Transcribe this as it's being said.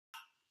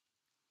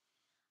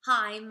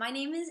Hi, my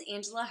name is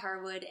Angela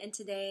Harwood, and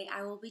today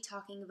I will be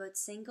talking about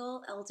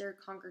single elder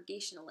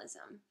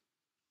congregationalism.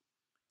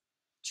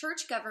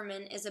 Church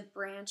government is a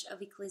branch of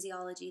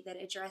ecclesiology that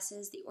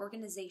addresses the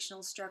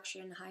organizational structure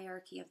and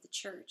hierarchy of the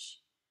church.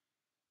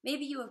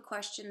 Maybe you have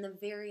questioned the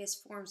various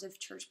forms of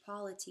church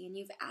polity and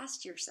you've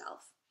asked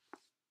yourself,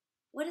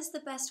 what is the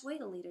best way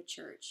to lead a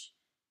church?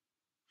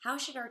 How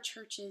should our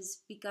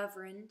churches be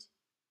governed?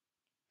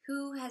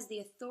 Who has the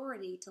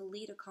authority to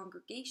lead a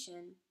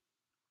congregation?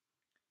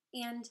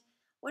 And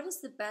what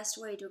is the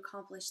best way to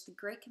accomplish the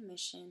Great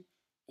Commission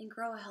and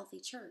grow a healthy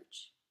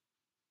church?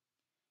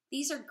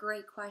 These are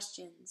great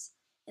questions,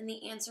 and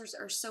the answers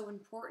are so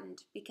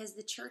important because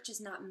the church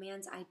is not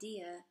man's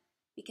idea,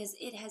 because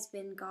it has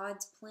been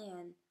God's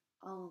plan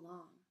all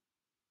along.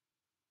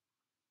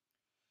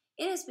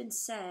 It has been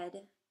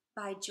said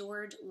by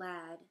George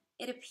Ladd,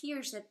 it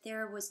appears that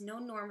there was no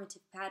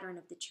normative pattern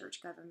of the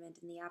church government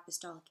in the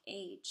apostolic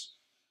age,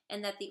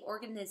 and that the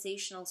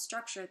organizational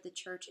structure of the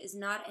church is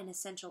not an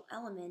essential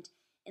element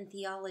in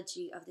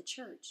theology of the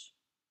church.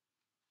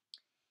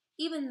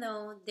 Even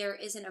though there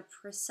isn't a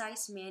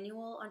precise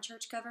manual on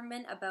church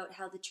government about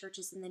how the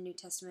churches in the New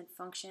Testament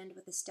functioned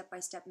with a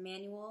step-by-step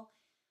manual,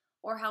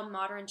 or how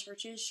modern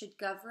churches should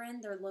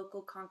govern their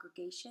local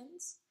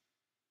congregations,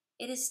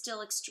 it is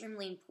still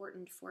extremely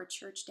important for a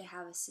church to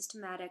have a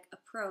systematic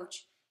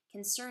approach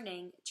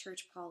concerning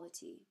church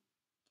polity.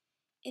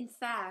 In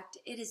fact,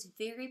 it is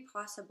very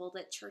possible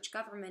that church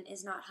government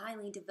is not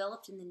highly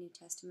developed in the New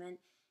Testament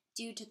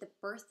due to the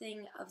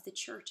birthing of the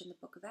church in the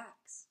book of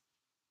Acts.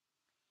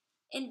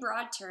 In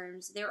broad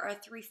terms, there are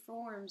three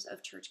forms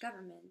of church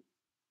government: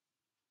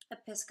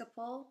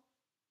 Episcopal,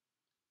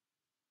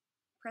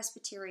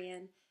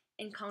 Presbyterian,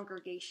 and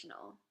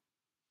Congregational.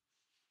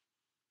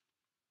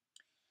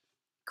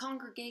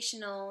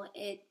 Congregational,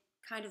 it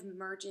kind of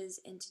merges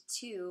into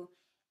two.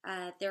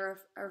 There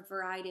are a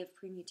variety of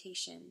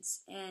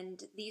permutations,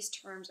 and these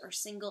terms are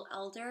single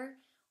elder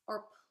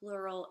or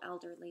plural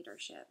elder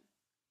leadership.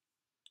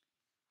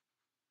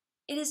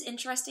 It is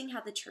interesting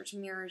how the church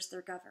mirrors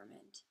their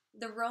government.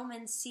 The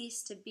Romans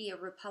ceased to be a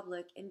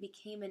republic and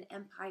became an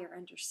empire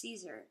under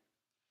Caesar.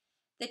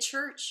 The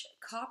church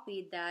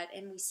copied that,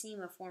 and we see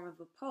a form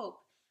of a pope,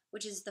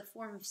 which is the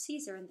form of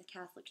Caesar in the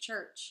Catholic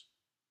Church.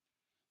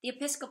 The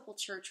Episcopal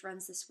Church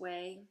runs this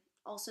way,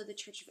 also the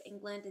Church of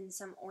England and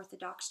some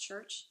Orthodox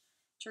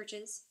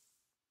churches.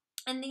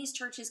 And these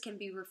churches can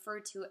be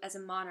referred to as a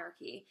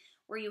monarchy,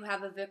 where you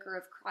have a vicar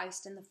of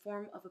Christ in the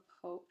form of a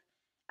pope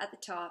at the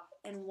top,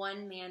 and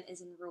one man is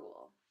in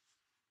rule.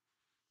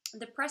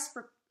 The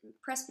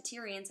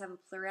Presbyterians have a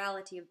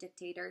plurality of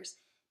dictators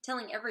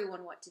telling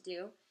everyone what to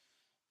do.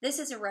 This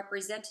is a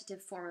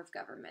representative form of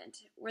government,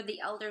 where the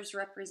elders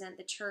represent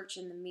the church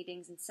in the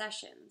meetings and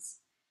sessions.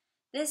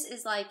 This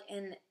is like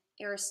an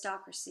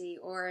aristocracy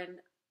or an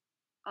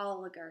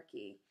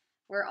oligarchy,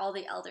 where all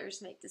the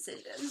elders make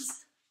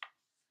decisions.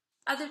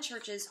 Other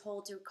churches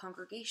hold to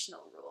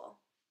congregational rule.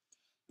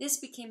 This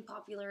became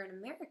popular in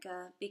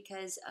America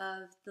because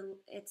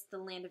it's the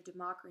land of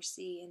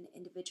democracy and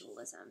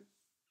individualism.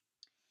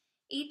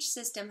 Each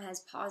system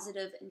has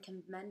positive and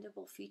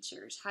commendable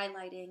features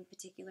highlighting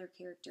particular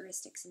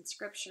characteristics in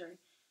Scripture,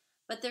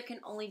 but there can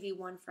only be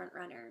one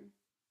front-runner.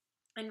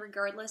 And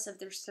regardless of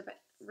their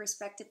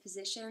respective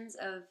positions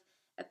of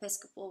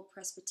Episcopal,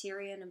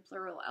 Presbyterian, and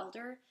plural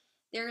elder,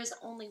 there is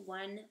only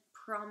one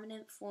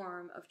prominent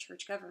form of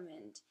church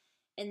government,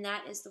 and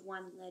that is the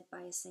one led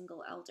by a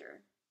single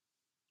elder.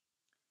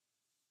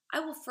 I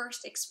will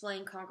first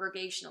explain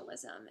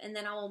Congregationalism, and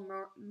then I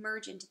will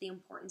merge into the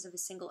importance of a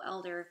single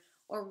elder,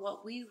 or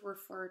what we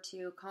refer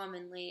to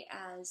commonly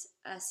as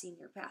a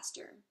senior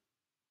pastor.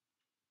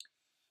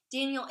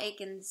 Daniel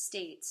Akin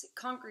states,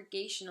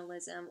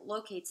 Congregationalism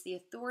locates the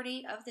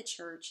authority of the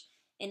church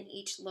in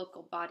each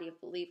local body of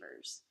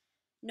believers.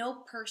 No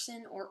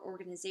person or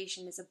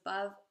organization is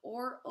above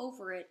or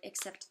over it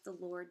except the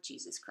Lord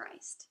Jesus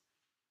Christ.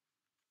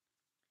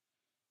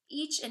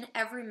 Each and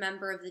every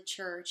member of the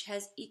church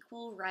has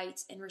equal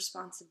rights and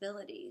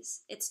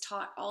responsibilities. It's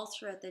taught all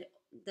throughout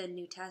the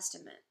New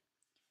Testament.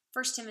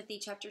 1 Timothy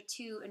chapter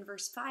 2 and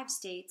verse 5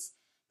 states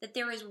that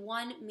there is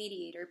one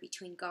mediator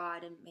between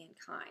God and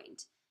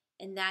mankind,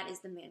 and that is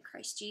the man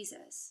Christ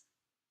Jesus.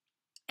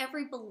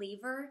 Every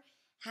believer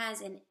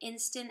has an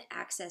instant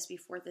access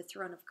before the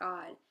throne of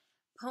God,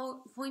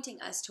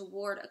 pointing us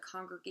toward a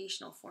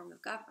congregational form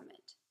of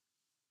government.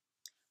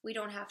 We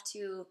don't have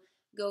to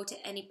go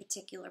to any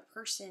particular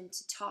person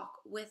to talk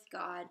with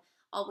God.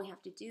 All we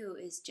have to do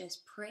is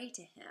just pray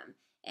to Him,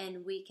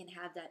 and we can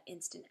have that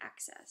instant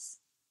access.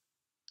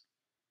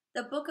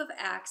 The book of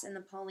Acts and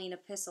the Pauline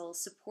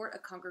epistles support a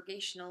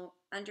congregational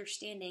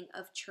understanding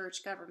of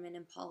church government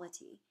and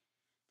polity.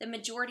 The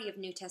majority of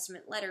New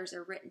Testament letters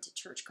are written to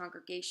church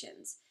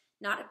congregations,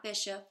 not a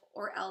bishop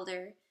or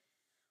elder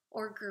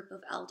or group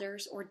of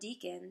elders or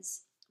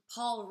deacons.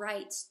 Paul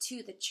writes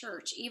to the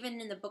church. Even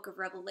in the book of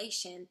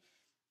Revelation,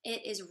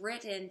 it is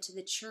written to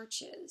the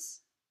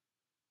churches.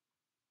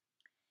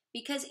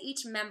 Because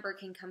each member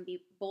can come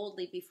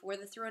boldly before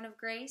the throne of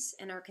grace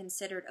and are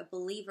considered a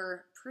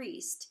believer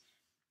priest,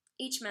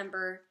 each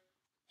member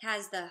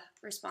has the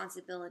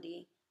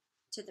responsibility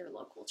to their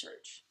local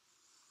church.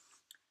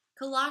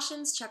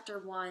 Colossians chapter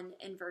 1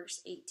 and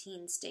verse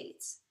 18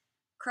 states,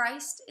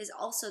 Christ is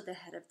also the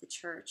head of the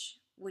church,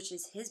 which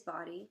is his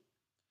body.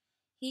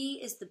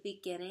 He is the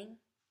beginning,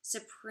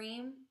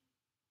 supreme,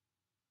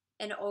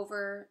 and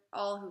over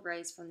all who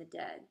rise from the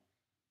dead.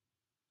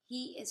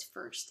 He is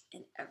first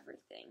in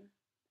everything.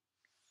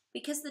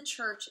 Because the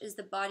church is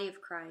the body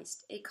of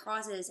Christ, it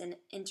causes an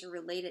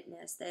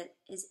interrelatedness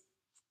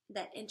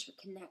that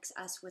interconnects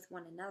us with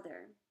one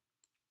another.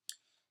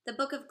 The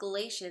book of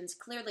Galatians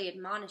clearly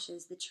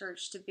admonishes the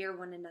church to bear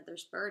one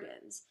another's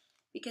burdens,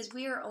 because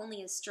we are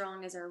only as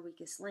strong as our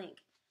weakest link.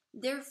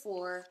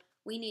 Therefore,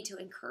 we need to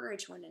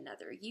encourage one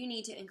another. You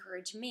need to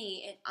encourage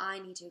me, and I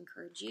need to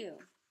encourage you.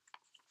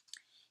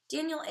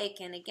 Daniel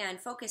Akin again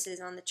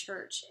focuses on the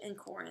church in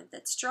Corinth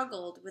that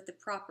struggled with the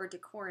proper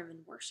decorum in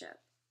worship.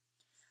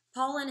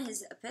 Paul in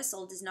his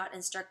epistle does not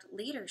instruct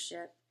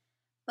leadership,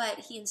 but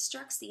he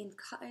instructs the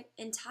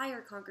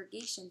entire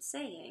congregation,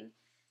 saying,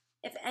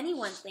 If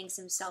anyone thinks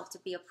himself to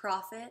be a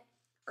prophet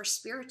or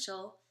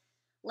spiritual,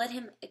 let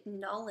him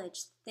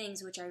acknowledge the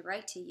things which I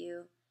write to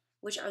you,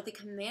 which are the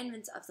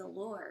commandments of the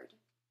Lord.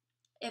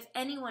 If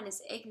anyone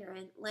is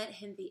ignorant, let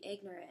him be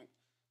ignorant.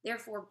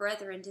 Therefore,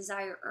 brethren,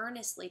 desire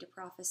earnestly to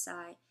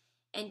prophesy,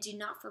 and do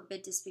not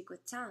forbid to speak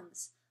with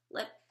tongues.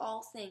 Let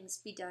all things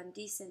be done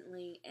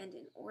decently and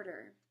in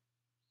order.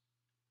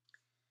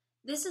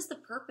 This is the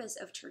purpose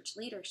of church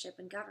leadership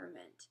and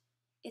government.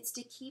 It's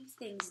to keep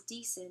things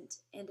decent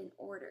and in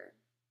order.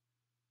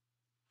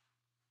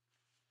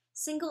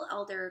 Single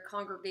elder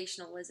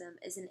congregationalism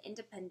is an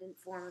independent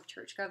form of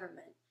church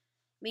government,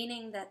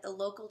 meaning that the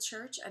local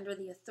church, under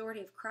the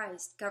authority of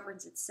Christ,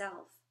 governs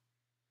itself.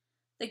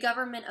 The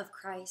government of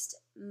Christ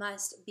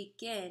must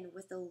begin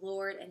with the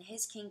Lord and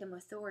his kingdom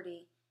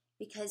authority,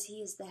 because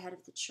he is the head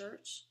of the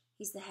church.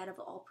 He's the head of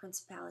all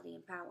principality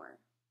and power.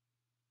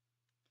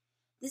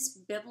 This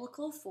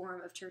biblical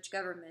form of church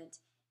government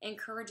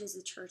encourages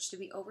the church to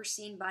be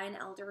overseen by an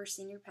elder or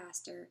senior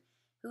pastor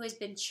who has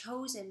been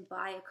chosen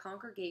by a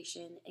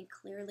congregation and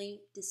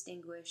clearly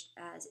distinguished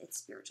as its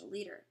spiritual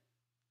leader.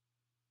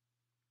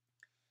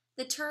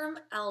 The term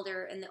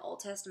elder in the Old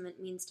Testament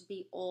means to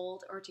be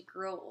old or to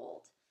grow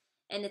old,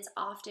 and it's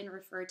often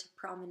referred to a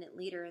prominent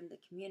leader in the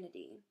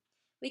community.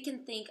 We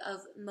can think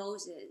of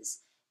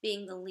Moses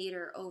being the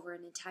leader over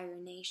an entire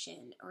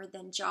nation, or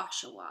then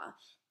Joshua.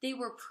 They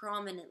were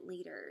prominent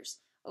leaders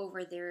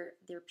over their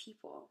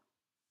people.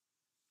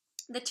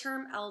 The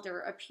term elder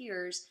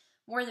appears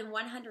more than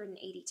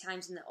 180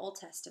 times in the Old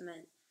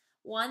Testament,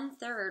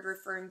 1/3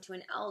 referring to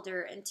an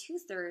elder and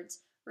 2/3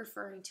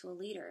 referring to a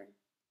leader.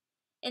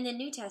 In the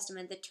New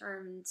Testament, the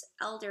terms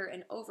elder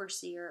and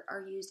overseer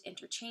are used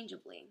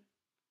interchangeably.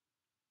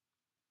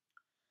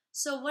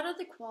 So what are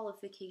the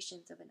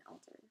qualifications of an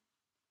elder?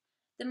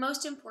 The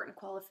most important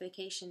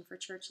qualification for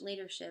church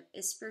leadership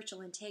is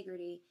spiritual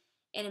integrity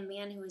and a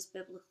man who is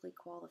biblically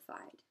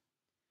qualified.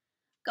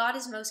 God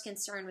is most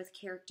concerned with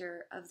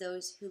character of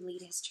those who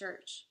lead his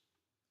church.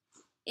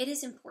 It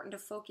is important to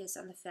focus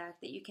on the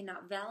fact that you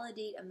cannot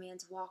validate a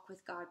man's walk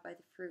with God by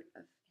the fruit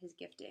of his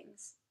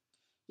giftings.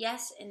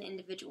 Yes, an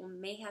individual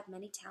may have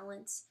many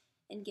talents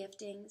and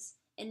giftings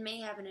and may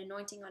have an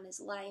anointing on his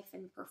life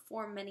and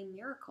perform many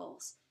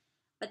miracles,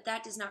 but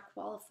that does not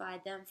qualify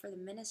them for the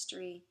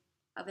ministry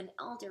of an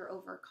elder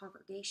over a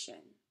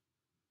congregation.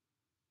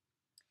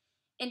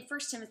 In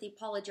 1 Timothy,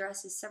 Paul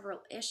addresses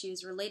several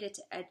issues related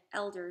to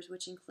elders,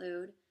 which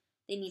include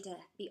they need to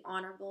be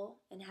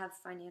honorable and have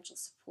financial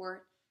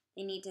support.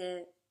 They need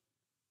to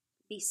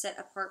be set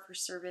apart for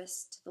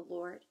service to the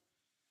Lord.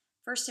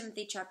 1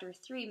 Timothy chapter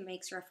 3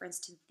 makes reference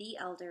to the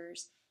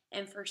elders,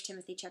 and 1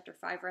 Timothy chapter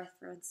 5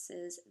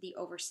 references the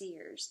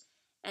overseers.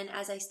 And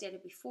as I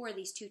stated before,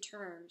 these two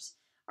terms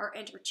are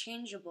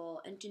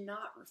interchangeable and do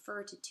not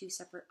refer to two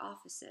separate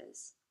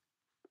offices.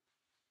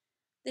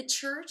 The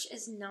church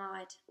is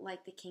not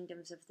like the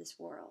kingdoms of this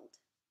world.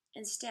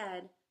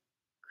 Instead,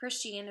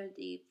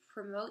 Christianity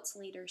promotes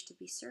leaders to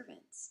be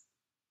servants.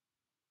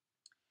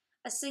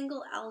 A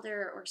single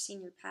elder or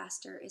senior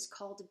pastor is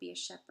called to be a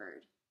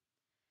shepherd.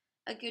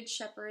 A good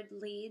shepherd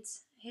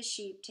leads his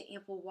sheep to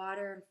ample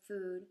water and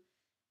food,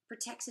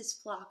 protects his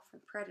flock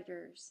from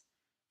predators,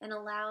 and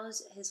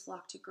allows his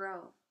flock to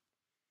grow.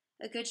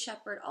 A good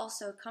shepherd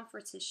also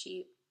comforts his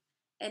sheep,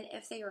 and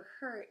if they are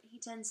hurt, he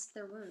tends to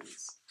their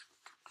wounds.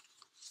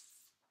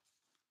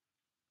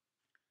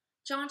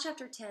 John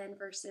chapter 10,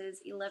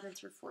 verses 11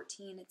 through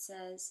 14, it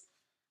says,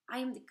 I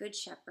am the good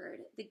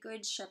shepherd. The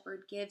good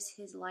shepherd gives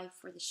his life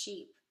for the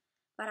sheep.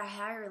 But a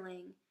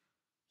hireling,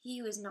 he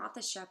who is not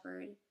the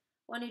shepherd,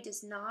 one who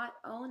does not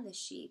own the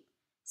sheep,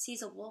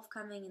 sees a wolf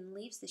coming and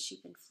leaves the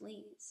sheep and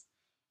flees.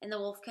 And the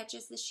wolf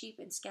catches the sheep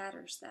and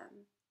scatters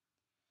them.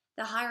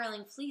 The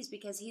hireling flees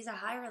because he's a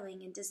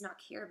hireling and does not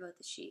care about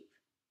the sheep.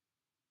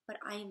 But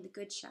I am the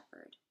good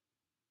shepherd.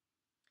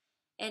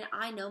 And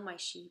I know my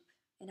sheep,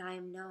 and I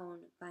am known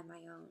by my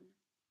own.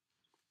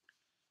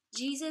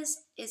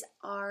 Jesus is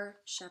our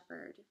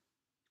shepherd,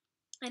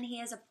 and he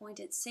has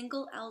appointed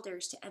single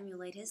elders to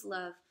emulate his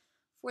love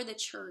for the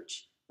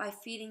church by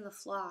feeding the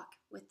flock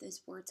with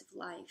his words of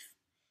life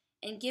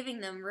and giving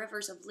them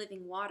rivers of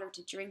living water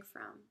to drink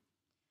from.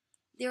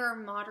 There are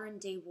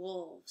modern-day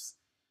wolves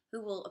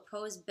who will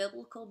oppose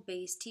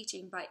biblical-based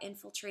teaching by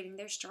infiltrating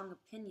their strong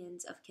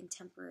opinions of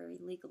contemporary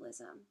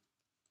legalism.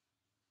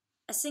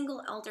 A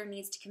single elder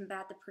needs to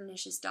combat the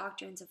pernicious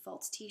doctrines of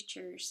false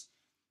teachers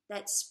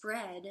that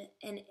spread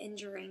and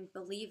injuring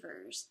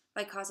believers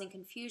by causing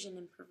confusion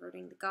and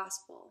perverting the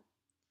gospel.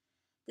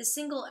 The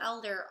single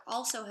elder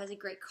also has a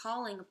great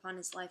calling upon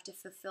his life to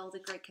fulfill the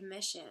Great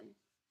Commission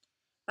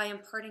by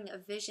imparting a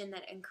vision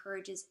that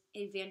encourages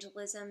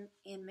evangelism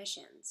and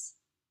missions.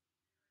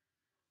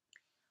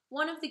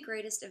 One of the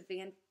greatest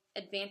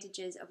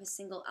advantages of a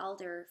single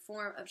elder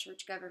form of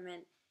church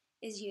government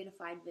is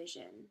unified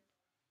vision.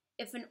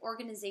 If an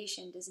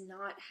organization does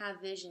not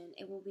have vision,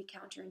 it will be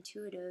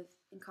counterintuitive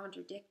and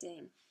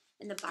contradicting.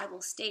 And the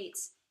Bible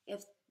states,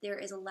 if there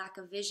is a lack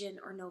of vision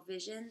or no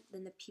vision,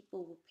 then the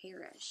people will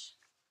perish.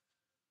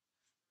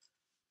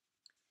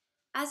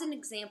 As an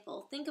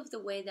example, think of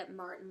the way that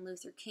Martin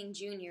Luther King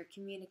Jr.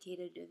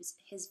 communicated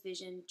his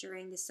vision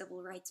during the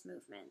Civil Rights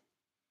Movement.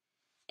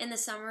 In the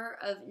summer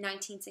of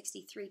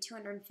 1963,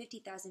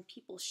 250,000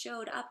 people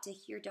showed up to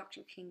hear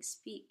Dr. King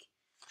speak.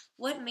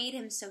 What made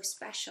him so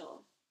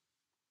special?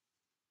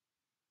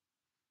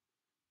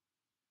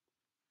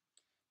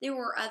 There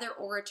were other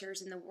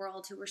orators in the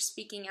world who were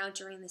speaking out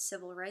during the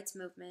Civil Rights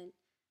Movement,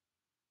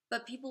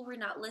 but people were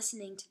not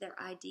listening to their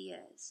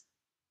ideas.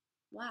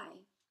 Why?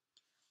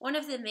 One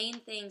of the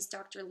main things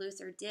Dr.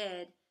 Luther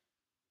did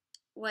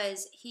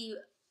was he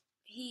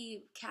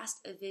cast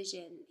a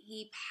vision.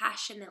 He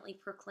passionately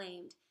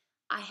proclaimed,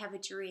 I have a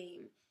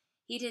dream.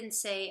 He didn't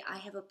say, I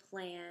have a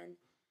plan,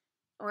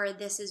 or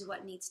this is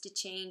what needs to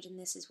change and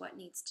this is what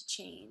needs to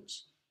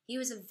change. He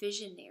was a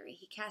visionary.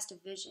 He cast a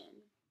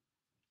vision.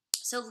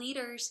 So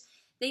leaders,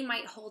 they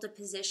might hold a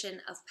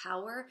position of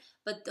power,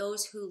 but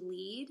those who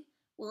lead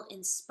will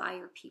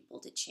inspire people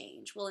to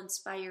change, will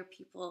inspire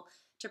people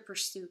to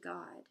pursue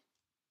God.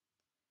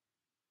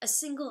 A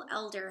single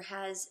elder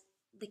has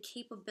the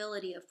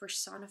capability of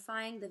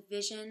personifying the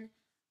vision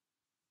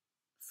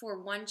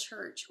for one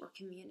church or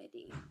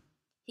community.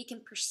 He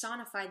can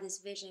personify this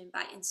vision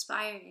by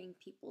inspiring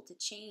people to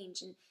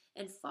change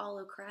and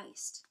follow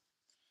Christ.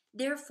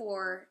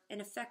 Therefore, an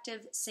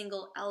effective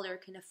single elder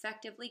can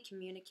effectively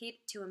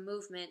communicate to a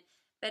movement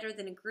better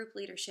than a group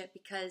leadership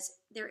because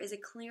there is a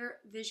clear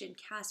vision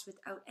cast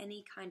without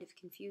any kind of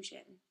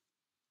confusion.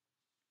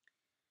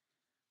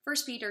 1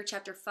 Peter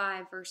chapter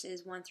 5,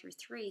 verses 1 through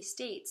 3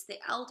 states, The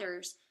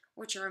elders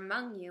which are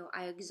among you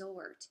I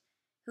exhort,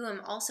 who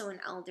am also an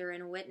elder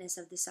and a witness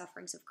of the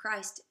sufferings of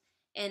Christ,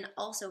 and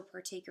also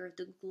partaker of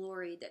the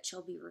glory that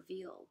shall be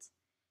revealed.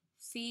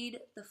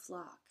 Feed the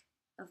flock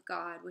of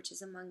God which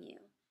is among you,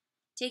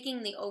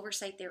 taking the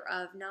oversight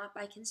thereof, not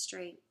by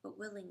constraint, but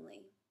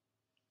willingly,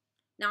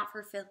 not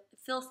for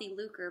filthy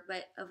lucre,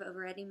 but of a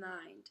ready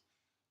mind,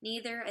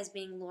 neither as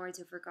being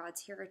lords over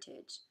God's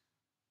heritage,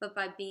 but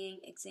by being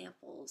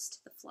examples to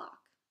the flock.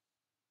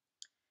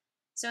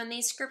 So in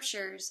these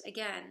scriptures,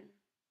 again,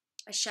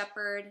 a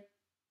shepherd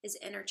is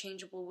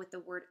interchangeable with the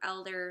word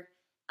elder,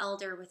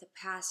 elder with a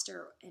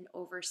pastor and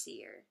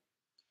overseer.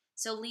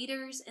 So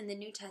leaders in the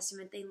New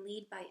Testament, they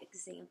lead by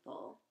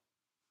example,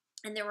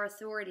 and their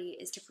authority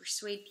is to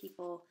persuade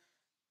people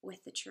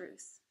with the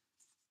truth.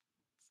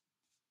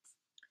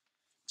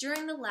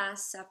 During the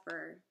Last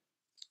Supper,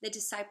 the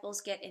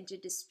disciples get into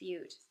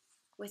dispute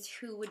with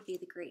who would be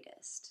the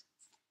greatest.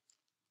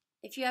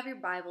 If you have your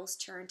Bibles,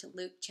 turn to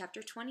Luke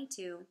chapter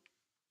 22,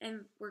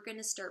 and we're going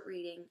to start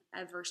reading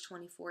at verse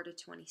 24 to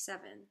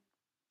 27.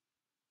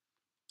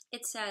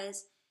 It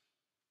says,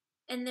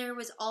 And there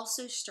was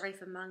also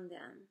strife among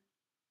them,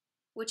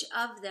 which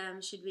of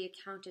them should be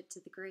accounted to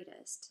the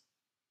greatest.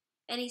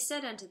 And he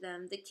said unto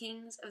them, The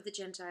kings of the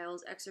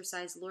Gentiles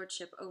exercise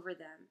lordship over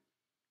them,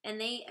 and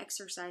they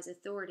exercise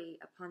authority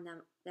upon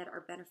them that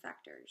are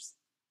benefactors.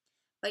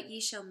 But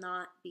ye shall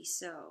not be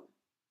so.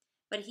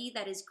 But he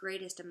that is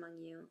greatest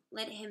among you,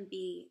 let him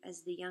be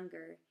as the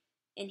younger,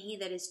 and he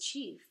that is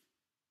chief,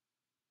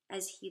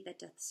 as he that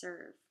doth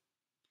serve.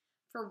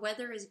 For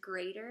whether is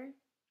greater,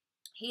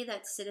 he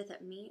that sitteth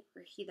at meat,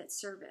 or he that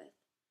serveth?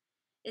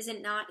 Is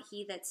it not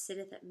he that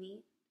sitteth at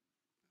meat,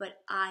 but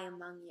I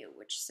among you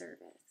which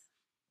serveth?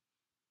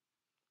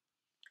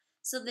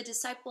 So the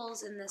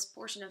disciples in this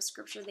portion of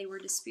scripture, they were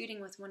disputing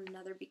with one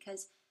another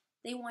because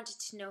they wanted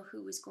to know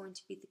who was going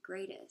to be the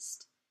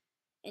greatest.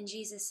 And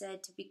Jesus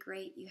said, to be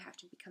great, you have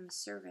to become a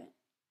servant.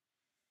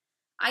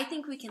 I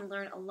think we can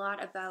learn a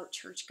lot about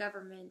church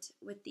government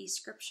with these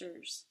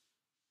scriptures.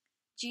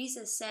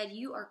 Jesus said,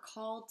 you are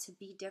called to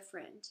be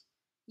different.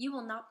 You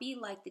will not be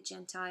like the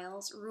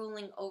Gentiles,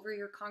 ruling over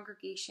your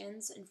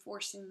congregations and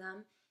forcing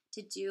them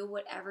to do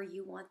whatever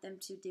you want them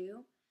to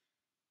do.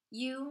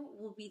 You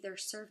will be their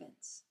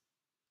servants.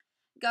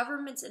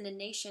 Governments in a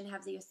nation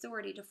have the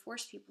authority to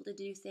force people to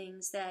do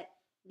things that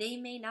they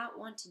may not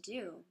want to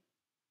do.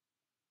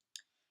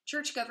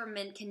 Church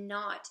government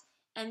cannot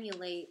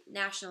emulate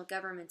national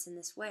governments in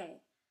this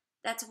way.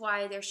 That's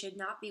why there should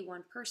not be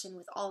one person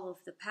with all of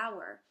the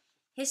power.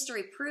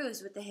 History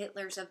proves with the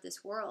Hitlers of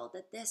this world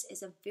that this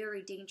is a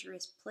very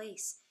dangerous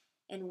place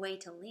and way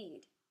to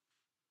lead.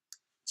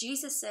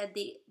 Jesus said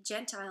the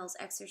Gentiles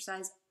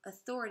exercise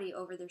authority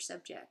over their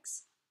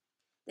subjects.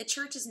 The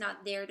church is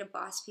not there to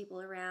boss people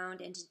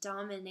around and to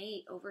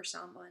dominate over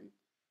someone.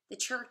 The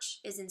church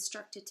is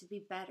instructed to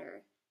be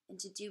better and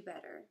to do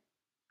better.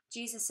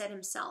 Jesus said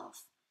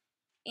himself,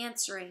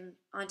 answering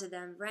unto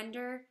them,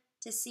 render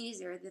to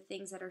Caesar the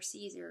things that are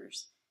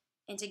Caesar's,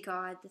 and to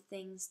God the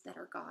things that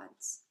are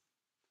God's.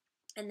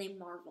 And they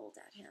marveled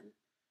at him.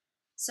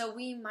 So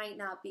we might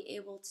not be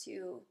able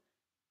to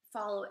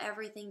follow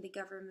everything the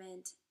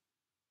government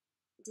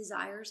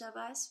desires of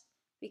us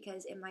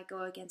because it might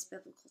go against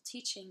biblical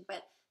teaching,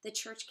 but the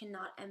church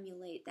cannot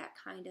emulate that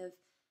kind of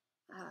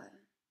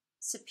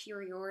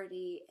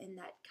superiority and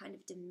that kind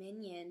of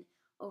dominion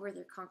over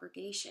their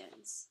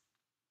congregations.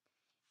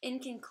 In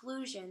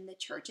conclusion, the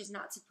church is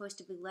not supposed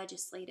to be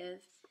legislative,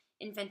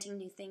 inventing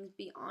new things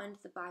beyond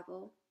the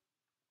Bible.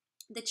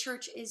 The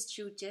church is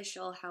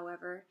judicial,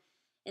 however,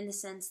 in the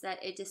sense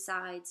that it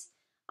decides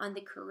on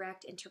the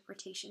correct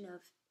interpretation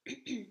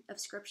of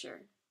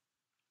Scripture.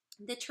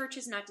 The church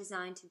is not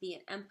designed to be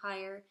an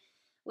empire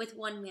with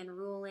one man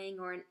ruling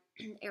or an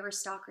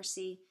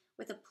aristocracy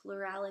with a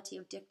plurality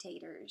of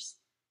dictators.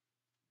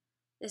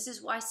 This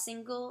is why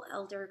single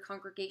elder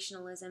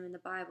congregationalism in the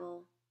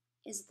Bible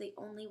is the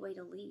only way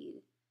to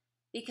lead,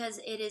 because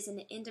it is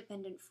an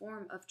independent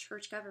form of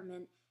church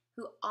government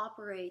who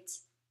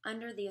operates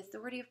under the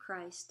authority of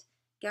Christ,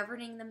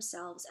 governing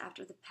themselves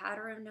after the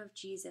pattern of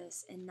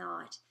Jesus and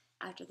not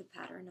after the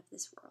pattern of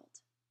this world.